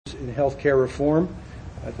in healthcare reform.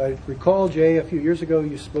 If I recall, Jay, a few years ago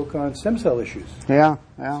you spoke on stem cell issues. Yeah.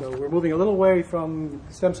 So we're moving a little away from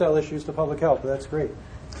stem cell issues to public health, but that's great.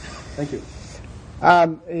 Thank you. I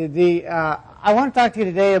want to talk to you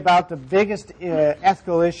today about the biggest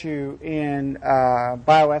ethical issue in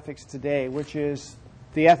bioethics today, which is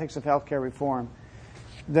the ethics of healthcare reform.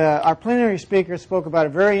 Our plenary speaker spoke about a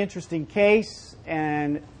very interesting case,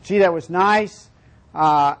 and gee, that was nice,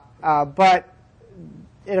 but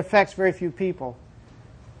it affects very few people.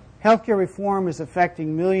 Healthcare reform is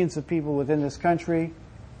affecting millions of people within this country,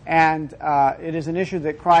 and it is an issue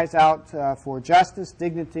that cries out for justice,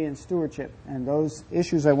 dignity, and stewardship, and those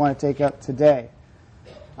issues I want to take up today.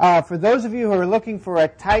 For those of you who are looking for a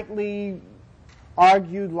tightly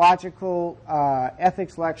argued, logical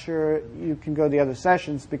ethics lecture, you can go to the other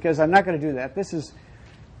sessions, because I'm not going to do that. This is,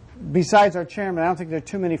 besides our chairman, I don't think there are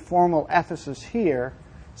too many formal ethicists here,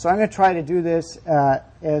 so I'm going to try to do this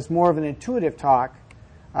as more of an intuitive talk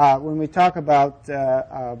when we talk about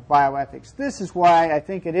bioethics. This is why I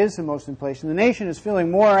think it is the most inflation. The nation is feeling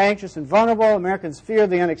more anxious and vulnerable. Americans fear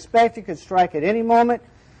the unexpected could strike at any moment,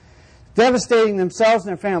 devastating themselves and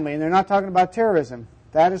their family. And they're not talking about terrorism.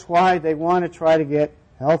 That is why they want to try to get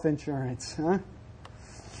health insurance.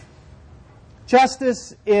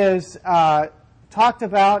 Justice is talked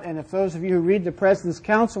about, and if those of you who read the President's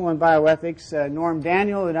Council on Bioethics, Norm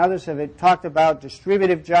Daniel and others have talked about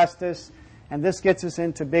distributive justice, and this gets us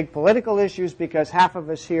into big political issues because half of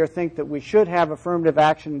us here think that we should have affirmative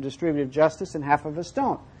action and distributive justice, and half of us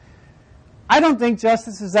don't. I don't think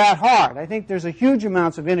justice is that hard. I think there's a huge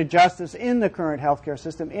amounts of injustice in the current healthcare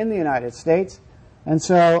system in the United States, and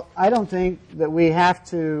so I don't think that we have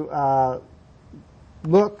to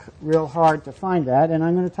look real hard to find that, and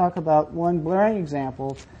I'm going to talk about one blaring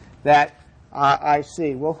example that I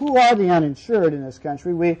see. Well, who are the uninsured in this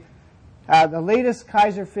country? The latest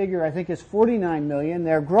Kaiser figure, I think, is 49 million.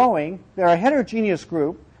 They're growing. They're a heterogeneous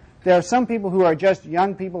group. There are some people who are just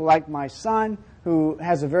young people like my son, who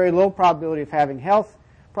has a very low probability of having health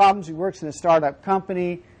problems. He works in a startup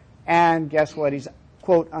company, and guess what? He's,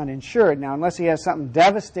 quote, uninsured. Now, unless he has something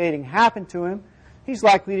devastating happen to him, he's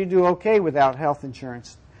likely to do okay without health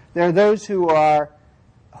insurance. There are those who are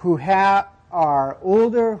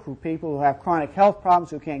older, people who have chronic health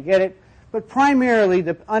problems who can't get it. But primarily,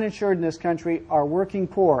 the uninsured in this country are working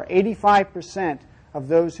poor. 85% of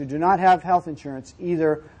those who do not have health insurance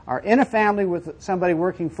either are in a family with somebody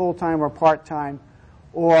working full-time or part-time,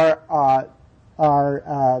 or are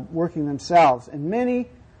working themselves. And many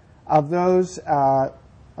of those are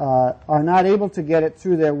not able to get it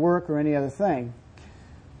through their work or any other thing.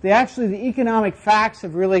 The economic facts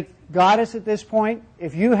have really got us at this point.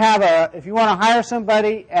 If you want to hire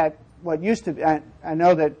somebody at what used to be, I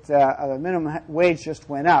know that the minimum wage just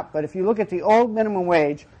went up, but if you look at the old minimum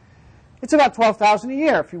wage, it's about $12,000 a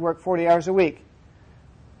year if you work 40 hours a week.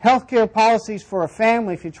 Healthcare policies for a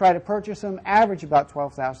family, if you try to purchase them, average about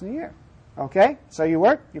 $12,000 a year. Okay? So you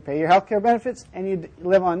work, you pay your healthcare benefits, and you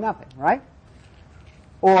live on nothing, right?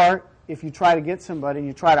 Or if you try to get somebody and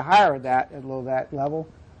you try to hire that at that level,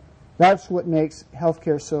 that's what makes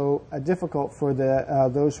healthcare so difficult for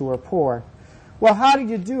those who are poor. Well, how do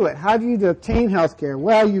you do it? How do you obtain health care?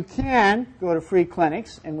 Well, you can go to free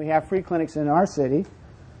clinics, and we have free clinics in our city,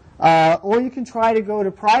 or you can try to go to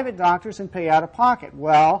private doctors and pay out of pocket.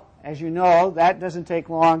 Well, as you know, that doesn't take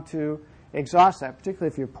long to exhaust that,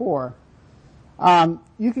 particularly if you're poor.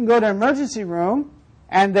 You can go to an emergency room,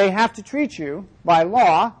 and they have to treat you by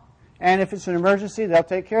law, and if it's an emergency, they'll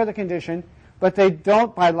take care of the condition, but they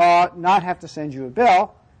don't, by law, not have to send you a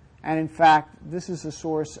bill. And in fact, this is the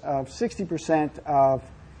source of 60% of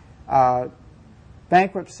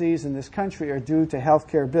bankruptcies in this country are due to health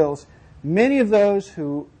care bills. Many of those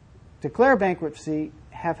who declare bankruptcy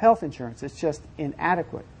have health insurance. It's just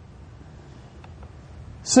inadequate.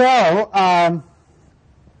 So,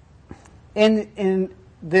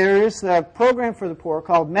 there is the program for the poor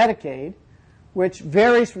called Medicaid, which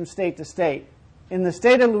varies from state to state. In the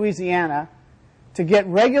state of Louisiana, to get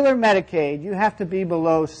regular Medicaid, you have to be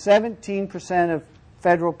below 17% of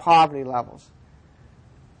federal poverty levels.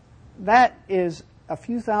 That is a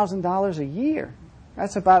few $1,000s a year.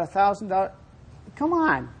 That's about $1,000. Come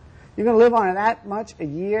on. You're going to live on that much a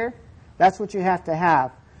year? That's what you have to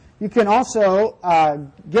have. You can also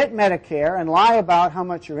get Medicare and lie about how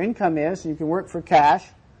much your income is. You can work for cash,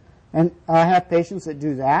 and I have patients that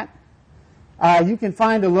do that. You can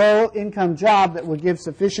find a low-income job that will give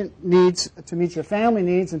sufficient needs to meet your family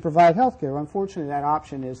needs and provide health care. Unfortunately, that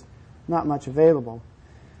option is not much available.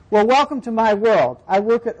 Well, welcome to my world. I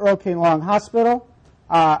work at Earl K. Long Hospital.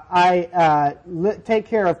 I take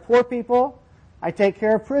care of poor people I take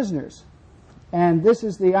care of prisoners. And this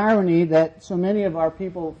is the irony that so many of our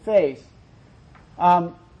people face.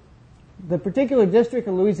 The particular district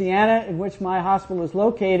of Louisiana in which my hospital is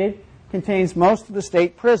located contains most of the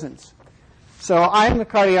state prisons. So I am the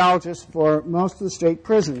cardiologist for most of the state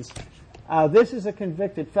prisons. This is a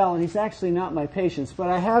convicted felon. He's actually not my patient, but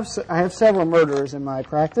I have several murderers in my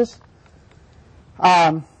practice.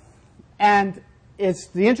 And the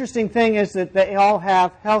interesting thing is that they all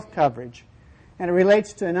have health coverage. And it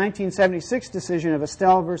relates to a 1976 decision of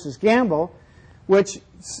Estelle versus Gamble, which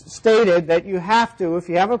stated that you have to, if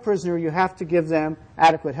you have a prisoner, you have to give them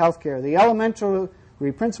adequate health care. The elementary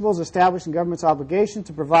principles established in government's obligation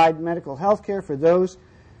to provide medical health care for those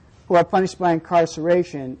who are punished by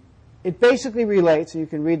incarceration. It basically relates, and you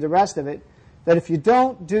can read the rest of it, that if you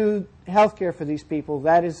don't do health care for these people,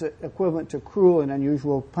 that is equivalent to cruel and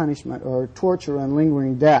unusual punishment or torture and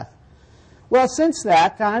lingering death. Well, since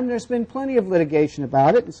that time, there's been plenty of litigation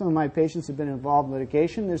about it, and some of my patients have been involved in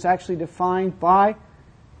litigation. There's actually defined by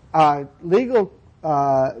legal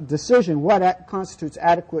decision what constitutes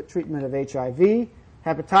adequate treatment of HIV,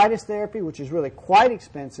 hepatitis therapy, which is really quite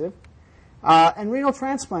expensive, and renal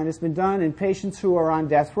transplant has been done in patients who are on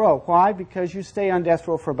death row. Why? Because you stay on death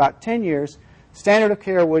row for about 10 years. Standard of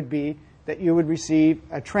care would be that you would receive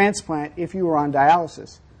a transplant if you were on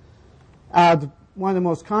dialysis. One of the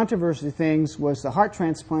most controversial things was the heart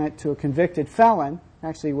transplant to a convicted felon.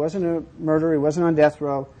 Actually, he wasn't a murderer. He wasn't on death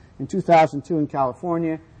row in 2002 in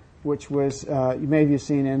California, which was, you may have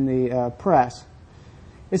seen in the press.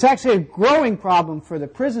 It's actually a growing problem for the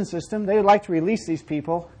prison system. They would like to release these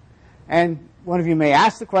people. And one of you may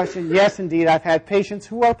ask the question, yes, indeed, I've had patients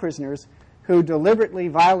who are prisoners who deliberately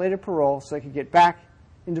violated parole so they could get back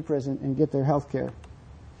into prison and get their health care.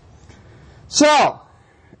 So,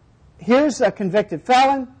 here's a convicted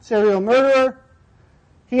felon, serial murderer.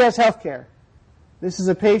 He has health care. This is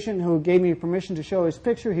a patient who gave me permission to show his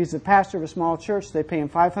picture. He's the pastor of a small church. They pay him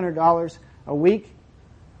 $500 a week.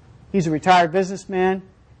 He's a retired businessman.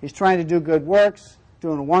 He's trying to do good works,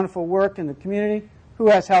 doing wonderful work in the community. Who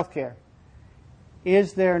has health care?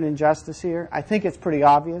 Is there an injustice here? I think it's pretty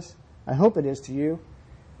obvious. I hope it is to you.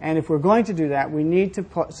 And if we're going to do that, we need to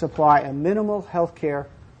supply a minimal health care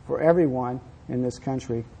for everyone in this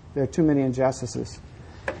country. There are too many injustices.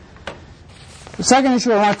 The second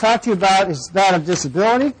issue I want to talk to you about is that of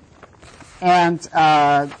disability. And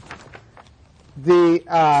I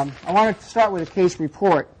want to start with a case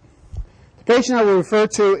report. The patient I will refer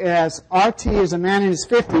to as RT is a man in his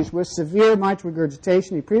 50s with severe mitral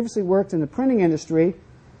regurgitation. He previously worked in the printing industry,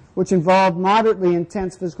 which involved moderately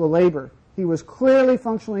intense physical labor. He was clearly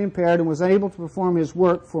functionally impaired and was unable to perform his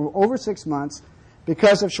work for over 6 months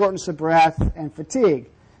because of shortness of breath and fatigue.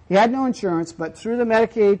 He had no insurance, but through the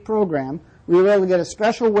Medicaid program, we were able to get a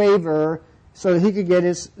special waiver so that he could get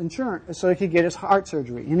his insurance, so he could get his heart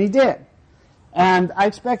surgery, and he did. And I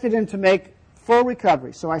expected him to make full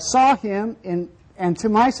recovery. So I saw him, and to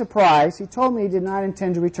my surprise, he told me he did not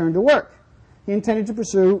intend to return to work. He intended to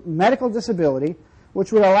pursue medical disability,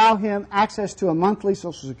 which would allow him access to a monthly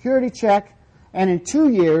Social Security check, and in 2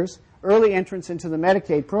 years, early entrance into the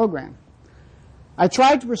Medicaid program. I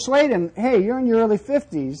tried to persuade him, hey, you're in your early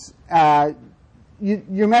 50s.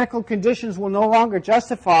 Your medical conditions will no longer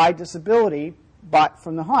justify disability, but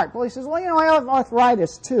from the heart. Well, he says, well, I have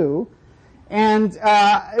arthritis too, and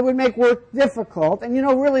it would make work difficult. And,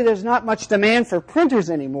 really there's not much demand for printers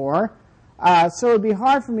anymore, so it would be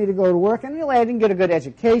hard for me to go to work. And really I didn't get a good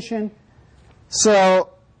education. So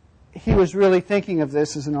he was really thinking of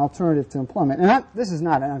this as an alternative to employment. And this is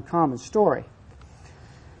not an uncommon story.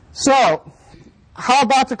 So, how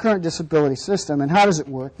about the current disability system, and how does it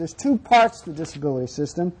work? There's two parts to the disability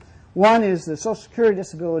system. One is the Social Security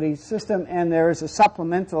disability system, and there is a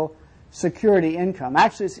supplemental security income.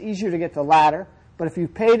 Actually, it's easier to get the latter, but if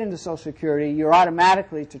you've paid into Social Security, you're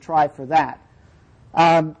automatically to try for that.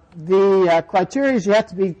 The criteria is you have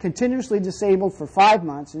to be continuously disabled for 5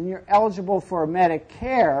 months, and you're eligible for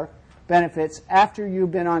Medicare benefits after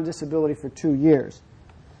you've been on disability for 2 years.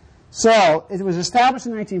 So it was established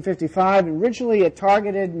in 1955, and originally it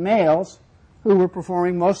targeted males who were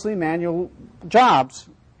performing mostly manual jobs,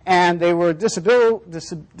 and they were disabled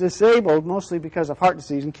mostly because of heart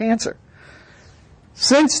disease and cancer.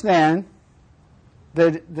 Since then,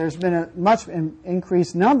 there's been a much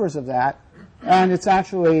increased numbers of that, and it's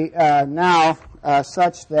actually now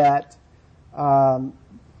such that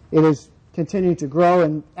it is continuing to grow,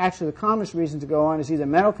 and actually the commonest reason to go on is either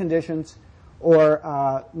mental conditions or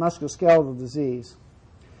musculoskeletal disease.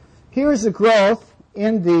 Here is the growth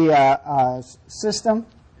in the system,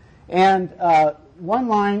 and one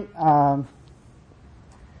line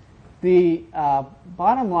The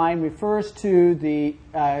bottom line refers to the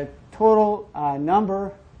total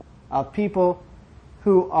number of people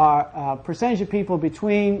who are percentage of people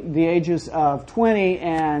between the ages of 20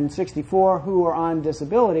 and 64 who are on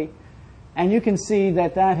disability. And you can see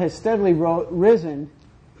that that has steadily risen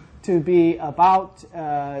to be about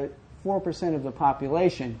 4% of the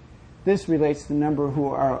population. This relates to the number who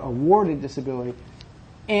are awarded disability.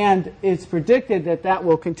 And it's predicted that that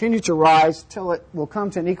will continue to rise till it will come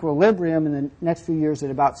to an equilibrium in the next few years, that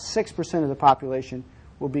about 6% of the population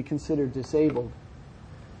will be considered disabled.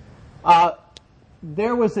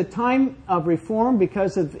 There was a time of reform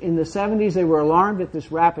because in the 70s they were alarmed at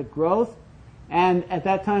this rapid growth. And at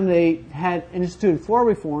that time they had instituted 4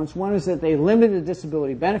 reforms. One is that they limited the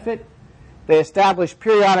disability benefit. They established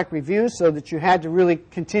periodic reviews so that you had to really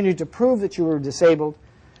continue to prove that you were disabled.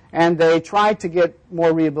 And they tried to get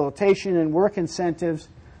more rehabilitation and work incentives.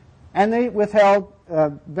 And they withheld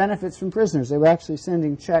benefits from prisoners. They were actually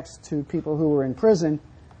sending checks to people who were in prison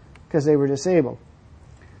because they were disabled.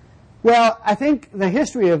 Well, I think the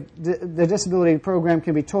history of the disability program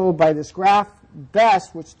can be told by this graph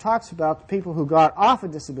best, which talks about the people who got off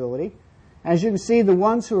of disability. As you can see, the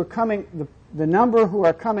ones who are coming, the number who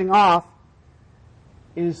are coming off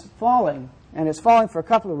is falling. And it's falling for a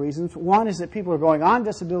couple of reasons. One is that people are going on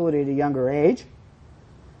disability at a younger age.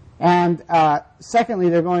 And secondly,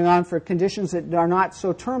 they're going on for conditions that are not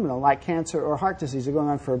so terminal, like cancer or heart disease. They're going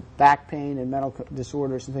on for back pain and mental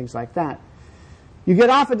disorders and things like that. You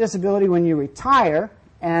get off of disability when you retire.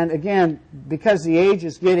 And again, because the age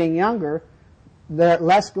is getting younger, there are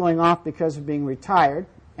less going off because of being retired,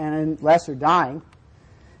 and less are dying.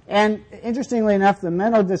 And interestingly enough, the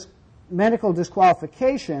medical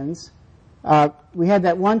disqualifications, we had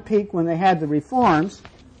that one peak when they had the reforms,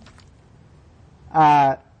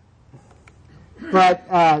 but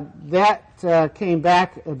that came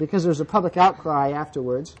back because there was a public outcry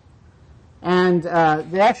afterwards. And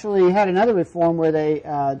they actually had another reform where they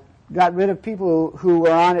got rid of people who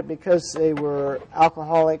were on it because they were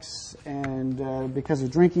alcoholics and because of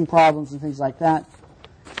drinking problems and things like that.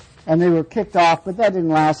 And they were kicked off, but that didn't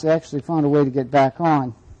last. They actually found a way to get back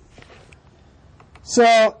on.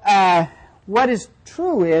 So what is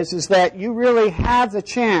true is that you really have the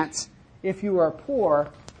chance, if you are poor,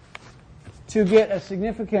 to get a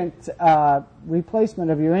significant replacement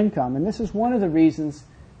of your income. And this is one of the reasons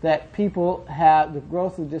that people have the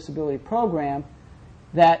growth of the disability program,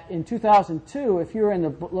 that in 2002, if you're in the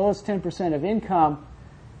lowest 10% of income,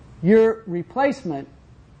 your replacement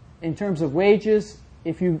in terms of wages,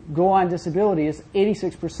 if you go on disability, is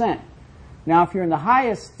 86%. Now, if you're in the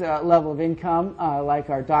highest level of income, like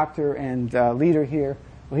our doctor and leader here,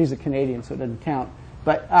 well, he's a Canadian, so it doesn't count,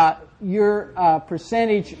 but your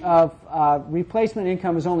percentage of replacement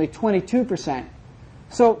income is only 22%.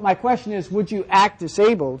 So my question is, would you act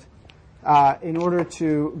disabled in order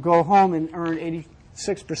to go home and earn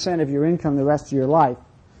 86% of your income the rest of your life?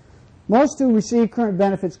 Most who receive current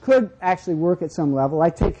benefits could actually work at some level. I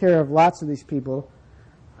take care of lots of these people.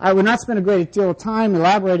 I would not spend a great deal of time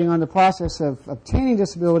elaborating on the process of obtaining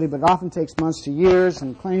disability, but it often takes months to years,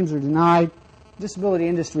 and claims are denied. The disability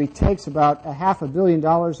industry takes about $500 million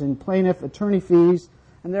in plaintiff attorney fees,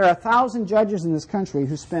 and there are 1,000 judges in this country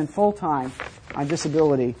who spend full time on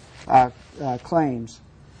disability claims.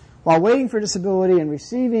 While waiting for disability and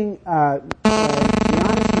receiving the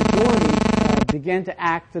honest majority begin to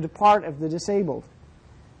act to depart of the disabled.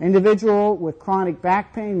 An individual with chronic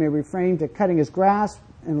back pain may refrain to cutting his grass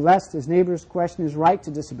unless his neighbors question his right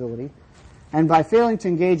to disability. And by failing to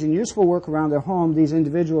engage in useful work around their home, these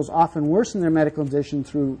individuals often worsen their medical condition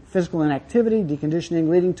through physical inactivity, deconditioning,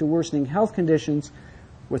 leading to worsening health conditions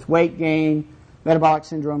with weight gain, metabolic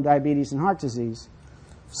syndrome, diabetes, and heart disease.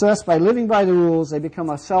 So thus, by living by the rules, they become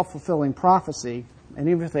a self-fulfilling prophecy, and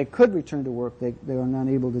even if they could return to work, they are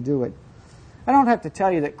unable to do it. I don't have to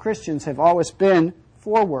tell you that Christians have always been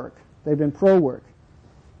for work. They've been pro-work.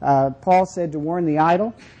 Paul said to warn the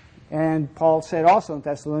idle, and Paul said also in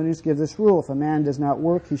Thessalonians, give this rule, if a man does not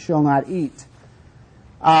work, he shall not eat.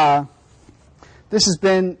 This has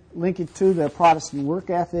been linked to the Protestant work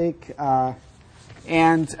ethic,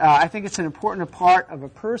 and I think it's an important part of a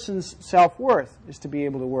person's self-worth is to be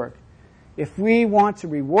able to work. If we want to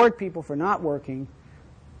reward people for not working,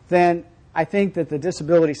 then I think that the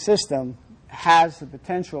disability system has the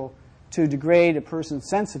potential to degrade a person's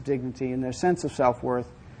sense of dignity and their sense of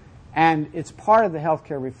self-worth, and it's part of the health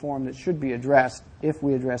care reform that should be addressed if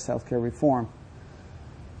we address health care reform.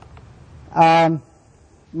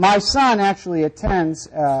 My son actually attends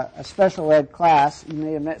a special ed class. You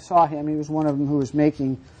may have saw him. He was one of them who was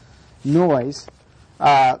making noise.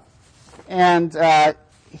 And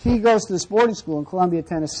he goes to this boarding school in Columbia,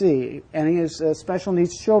 Tennessee, and his special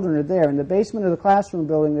needs children are there. In the basement of the classroom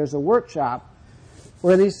building, there's a workshop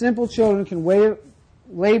where these simple children can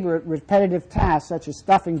labor at repetitive tasks such as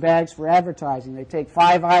stuffing bags for advertising. They take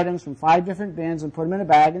 5 items from 5 different bins and put them in a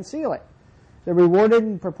bag and seal it. They're rewarded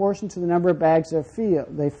in proportion to the number of bags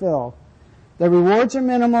they fill. The rewards are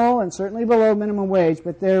minimal and certainly below minimum wage,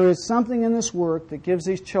 but there is something in this work that gives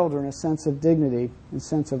these children a sense of dignity and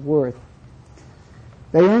sense of worth.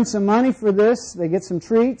 They earn some money for this. They get some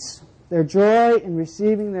treats. Their joy in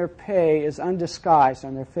receiving their pay is undisguised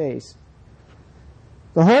on their face.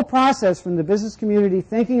 The whole process, from the business community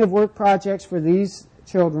thinking of work projects for these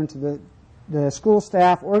children to the school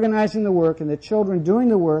staff organizing the work and the children doing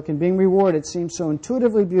the work and being rewarded, seems so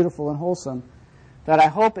intuitively beautiful and wholesome that I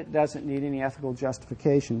hope it doesn't need any ethical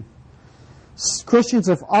justification. Christians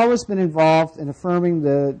have always been involved in affirming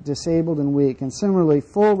the disabled and weak, and similarly,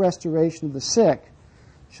 full restoration of the sick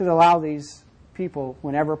should allow these people,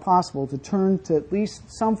 whenever possible, to turn to at least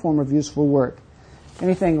some form of useful work.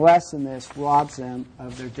 Anything less than this robs them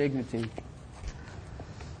of their dignity.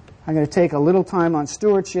 I'm going to take a little time on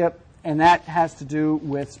stewardship, and that has to do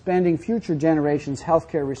with spending future generations'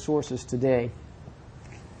 healthcare resources today.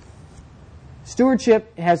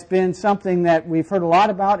 Stewardship has been something that we've heard a lot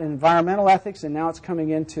about in environmental ethics, and now it's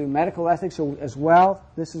coming into medical ethics as well.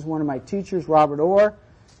 This is one of my teachers, Robert Orr,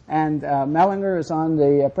 and Mellinger is on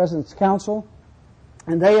the President's Council.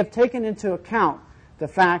 And they have taken into account the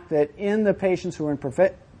fact that in the patients who are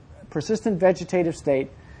in persistent vegetative state,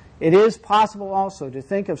 it is possible also to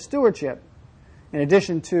think of stewardship, in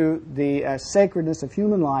addition to the sacredness of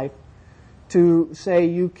human life, to say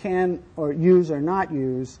you can or use or not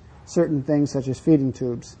use certain things such as feeding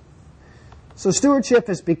tubes. So stewardship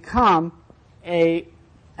has become an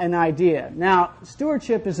idea. Now,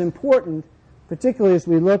 stewardship is important, particularly as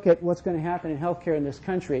we look at what's going to happen in healthcare in this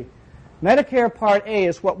country. Medicare Part A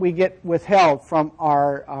is what we get withheld from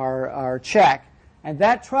our check, and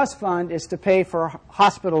that trust fund is to pay for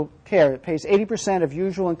hospital care. It pays 80% of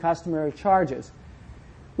usual and customary charges.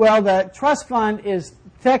 Well, the trust fund is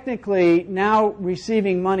technically now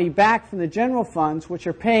receiving money back from the general funds, which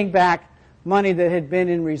are paying back money that had been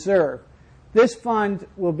in reserve. This fund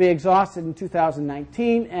will be exhausted in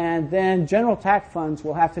 2019, and then general tax funds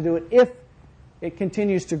will have to do it if it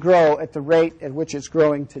continues to grow at the rate at which it's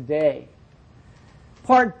growing today.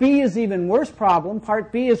 Part B is even worse problem.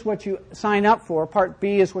 Part B is what you sign up for. Part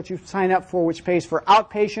B is what you sign up for, which pays for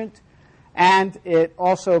outpatient, and it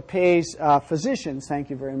also pays physicians, thank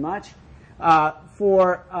you very much,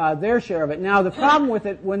 for their share of it. Now, the problem with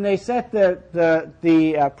it, when they set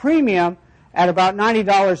the premium at about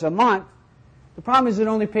 $90 a month, the problem is it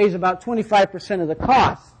only pays about 25% of the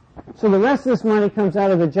cost. So the rest of this money comes out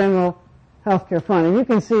of the general healthcare fund. And you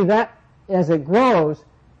can see that as it grows,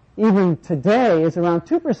 even today, is around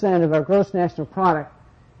 2% of our gross national product.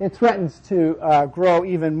 It threatens to grow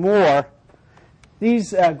even more.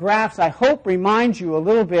 These graphs, I hope, remind you a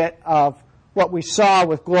little bit of what we saw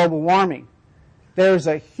with global warming. There's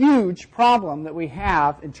a huge problem that we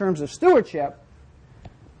have in terms of stewardship,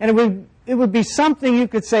 and it would be something you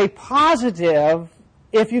could say positive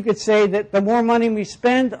if you could say that the more money we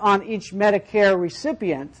spend on each Medicare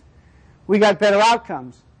recipient, we got better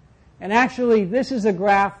outcomes. And actually, this is a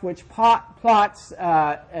graph which plots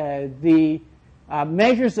the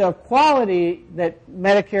measures of quality that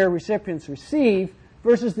Medicare recipients receive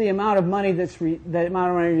versus the amount of money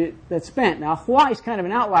that's spent. Now, Hawaii is kind of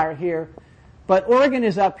an outlier here, but Oregon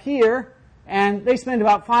is up here, and they spend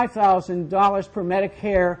about $5,000 per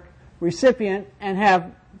Medicare recipient and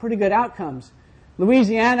have pretty good outcomes.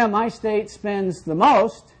 Louisiana, my state, spends the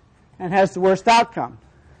most and has the worst outcome.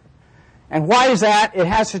 And why is that? It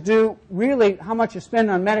has to do, really, how much you spend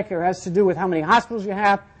on Medicare has to do with how many hospitals you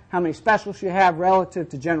have, how many specialists you have relative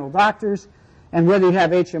to general doctors, and whether you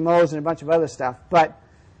have HMOs and a bunch of other stuff. But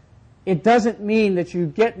it doesn't mean that you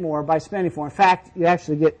get more by spending more. In fact, you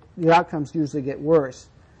actually get, your outcomes usually get worse.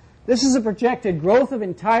 This is a projected growth of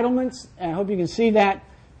entitlements, and I hope you can see that.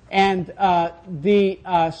 And the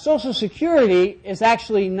Social Security is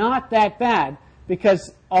actually not that bad,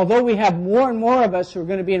 because although we have more and more of us who are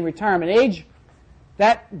going to be in retirement age,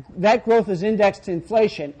 that growth is indexed to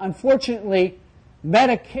inflation. Unfortunately,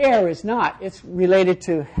 Medicare is not. It's related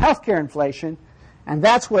to healthcare inflation, and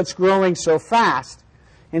that's what's growing so fast.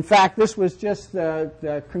 In fact, this was just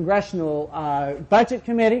the Congressional Budget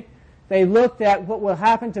Committee. They looked at what will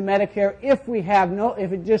happen to Medicare if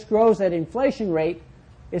it just grows at inflation rate.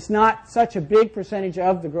 It's not such a big percentage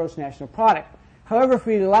of the gross national product. However, if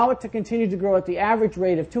we allow it to continue to grow at the average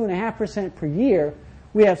rate of 2.5% per year,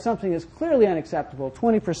 we have something that's clearly unacceptable,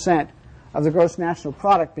 20% of the gross national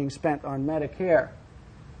product being spent on Medicare.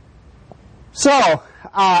 So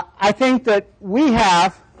I think that we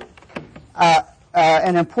have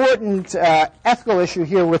an important ethical issue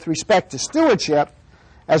here with respect to stewardship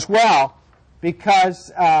as well,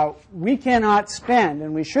 because we cannot spend,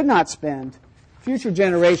 and we should not spend, future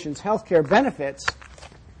generations' health care benefits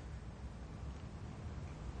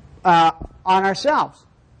on ourselves.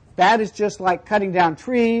 That is just like cutting down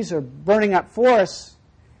trees or burning up forests.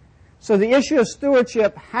 So the issue of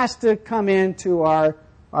stewardship has to come into our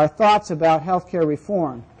thoughts about health care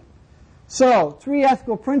reform. So, 3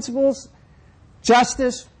 ethical principles.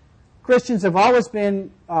 Justice. Christians have always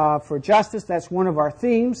been for justice. That's one of our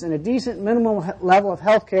themes. And a decent minimum level of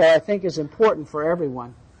health care, I think, is important for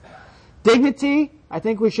everyone. Dignity. I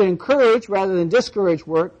think we should encourage rather than discourage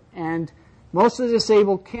work. And most of the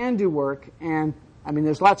disabled can do work. And, I mean,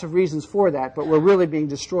 there's lots of reasons for that, but we're really being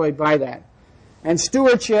destroyed by that. And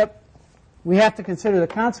stewardship. We have to consider the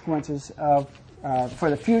consequences of for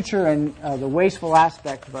the future and the wasteful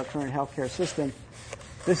aspect of our current healthcare system.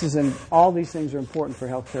 All these things are important for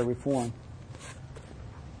healthcare reform.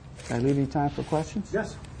 Can I leave you time for questions?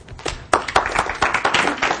 Yes.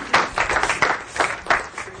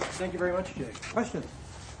 Thank you very much, Jay. Questions,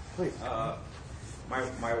 please.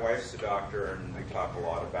 My wife's a doctor, and we talk a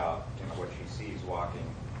lot about what she sees walking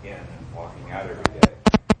in and walking out every day.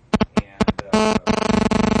 And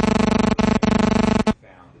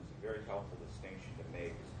found is a very helpful distinction to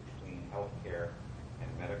make between health care and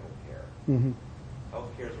medical care. Mm-hmm.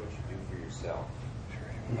 Health care is what you do for yourself.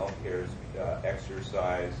 Health care is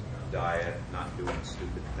exercise, diet, not doing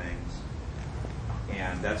stupid things.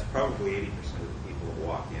 And that's probably 80% of the people that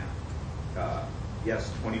walk in. Yes,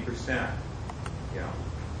 20%,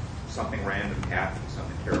 something random happened,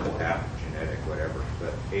 something terrible happened, genetic, whatever.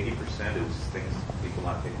 But 80% is things people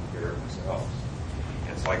not taking care of themselves.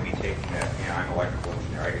 And it's like me taking that, I'm an electrical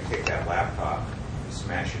engineer, I could take that laptop and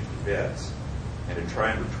smash it to bits. And to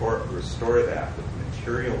try and restore that with the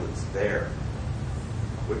material that's there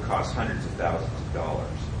would cost hundreds of thousands of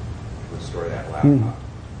dollars to restore that laptop.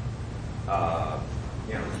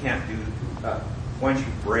 We can't do, once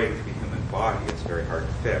you break the human body, it's very hard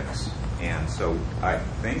to fix. And so I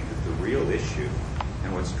think that the real issue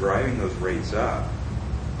and what's driving those rates up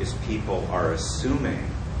is people are assuming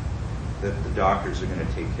that the doctors are going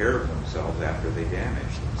to take care of themselves after they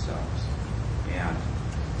damage themselves. And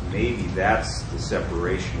maybe that's the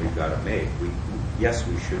separation we've got to make. Yes,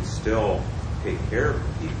 we should still take care of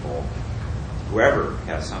people, whoever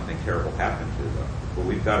has something terrible happen to them, but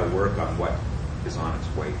we've got to work on what is on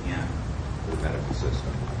its way in to the medical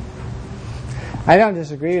system. I don't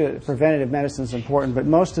disagree that preventative medicine is important, but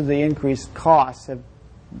most of the increased costs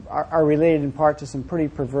are related in part to some pretty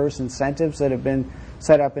perverse incentives that have been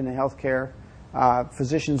set up in the healthcare.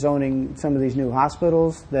 Physicians owning some of these new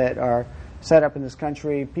hospitals that are set up in this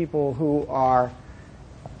country, people who are,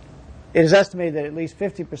 it is estimated that at least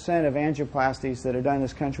 50% of angioplasties that are done in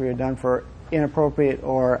this country are done for inappropriate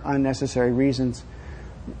or unnecessary reasons.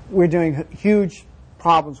 We're doing huge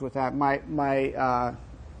problems with that. My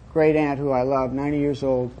great aunt, who I love, 90 years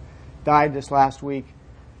old, died this last week.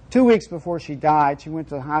 2 weeks before she died, she went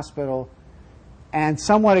to the hospital, and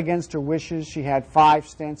somewhat against her wishes, she had 5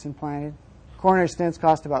 stents implanted. Coronary stents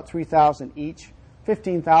cost about $3,000 each,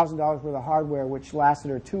 $15,000 worth of hardware, which lasted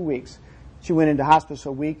her 2 weeks. She went into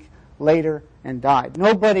hospital a week later and died.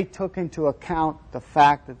 Nobody took into account the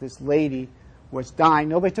fact that this lady was dying.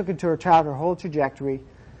 Nobody took into account her whole trajectory.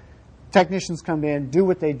 Technicians come in, do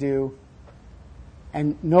what they do,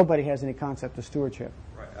 and nobody has any concept of stewardship.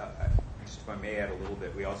 Right. Just if I may add a little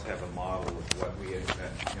bit, we also have a model of what we, we're in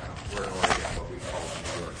Oregon, what we call the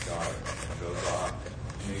New York daughter. Goes off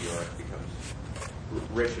to New York, becomes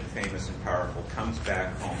rich and famous and powerful, comes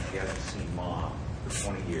back home. She hasn't seen mom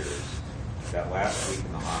for 20 years. That last week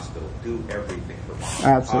in the hospital, do everything for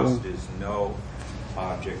mom. Absolutely. Cost is no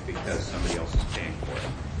object because somebody else is paying for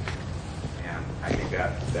it. And I think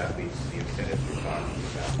that leads to the incentives you're talking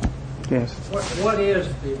about. Yes. What is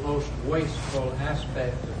the most wasteful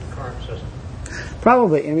aspect of the current system?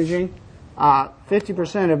 Probably imaging.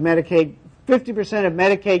 50% of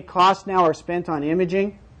Medicaid costs now are spent on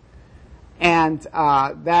imaging, and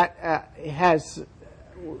that has,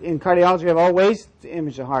 in cardiology, we have all ways to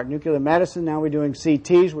image the heart. Nuclear medicine, now we're doing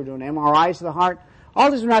CTs, we're doing MRIs of the heart.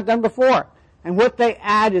 All these were not done before, and what they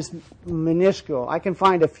add is minuscule. I can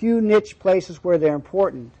find a few niche places where they're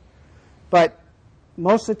important, but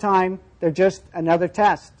most of the time they're just another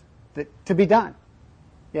test to be done.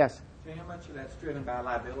 Yes. So how much of that's driven by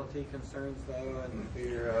liability concerns, though, and the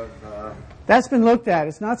fear of... That's been looked at.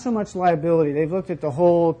 It's not so much liability. They've looked at the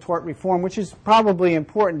whole tort reform, which is probably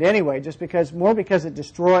important anyway, just because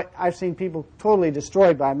it I've seen people totally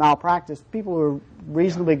destroyed by malpractice, people who are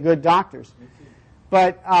reasonably good doctors.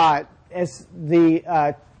 But as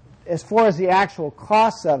far as the actual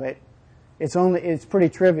costs of it, it's pretty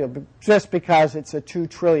trivial, but just because it's a $2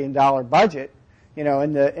 trillion budget,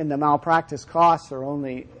 and the malpractice costs are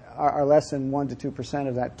less than 1% to 2%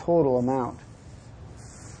 of that total amount.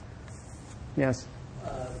 Yes.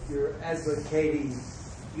 You're advocating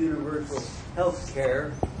universal health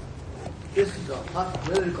care. This is a hot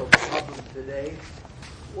political problem today.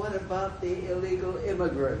 What about the illegal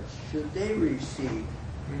immigrants? Should they receive,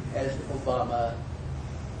 as Obama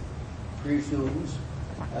presumes,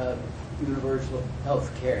 universal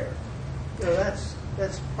health care? That's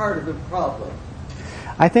part of the problem.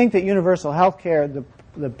 I think that universal health care,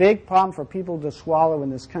 the big problem for people to swallow in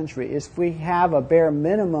this country is if we have a bare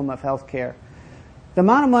minimum of health care. The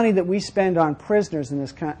amount of money that we spend on prisoners in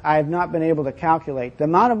this country, I have not been able to calculate. The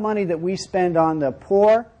amount of money that we spend on the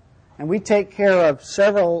poor, and we take care of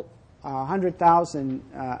several 100,000,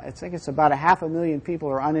 I think it's about 500,000 people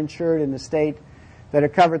are uninsured in the state that are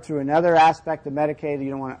covered through another aspect of Medicaid. I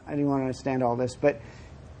didn't want to understand all this. But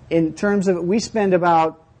in terms of, we spend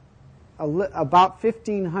about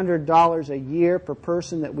 $1,500 a year per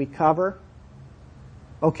person that we cover.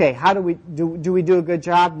 Okay, how do we do a good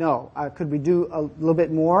job? No. Could we do a little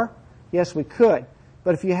bit more? Yes, we could.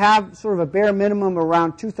 But if you have sort of a bare minimum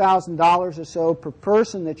around $2,000 or so per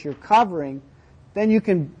person that you're covering, then you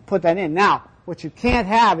can put that in. Now, what you can't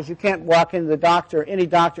have is you can't walk into the doctor,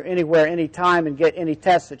 anywhere, anytime, and get any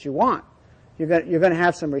tests that you want. You're going to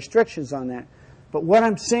have some restrictions on that. But what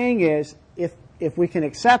I'm saying is, if we can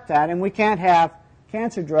accept that, and we can't have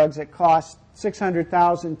cancer drugs that cost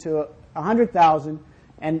 $600,000 to $100,000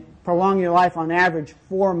 and prolong your life on average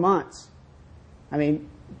 4 months. I mean,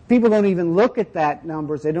 people don't even look at that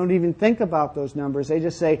numbers. They don't even think about those numbers. They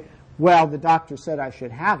just say, well, the doctor said I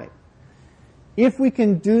should have it. If we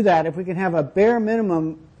can do that, if we can have a bare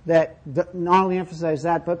minimum that not only emphasizes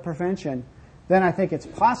that, but prevention, then I think it's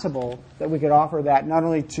possible that we could offer that not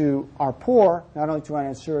only to our poor, not only to our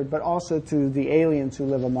uninsured, but also to the aliens who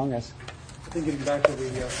live among us. I think getting back to the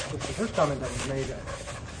first comment that was made,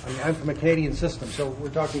 I'm from a Canadian system, so we're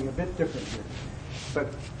talking a bit different here. But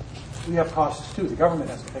we have costs too. The government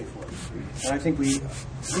has to pay for it. And I think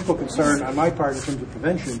equal concern on my part in terms of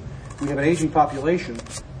prevention, we have an aging population.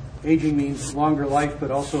 Aging means longer life,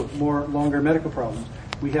 but also longer medical problems.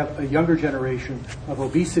 We have a younger generation of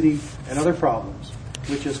obesity and other problems,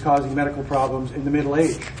 which is causing medical problems in the middle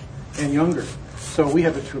age and younger. So we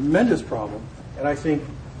have a tremendous problem, and I think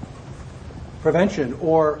prevention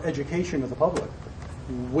or education of the public,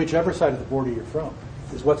 whichever side of the border you're from,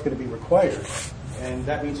 is what's going to be required. And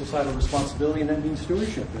that means societal responsibility, and that means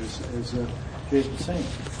stewardship, as Jay was saying.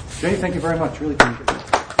 Jay, thank you very much. Really appreciate it.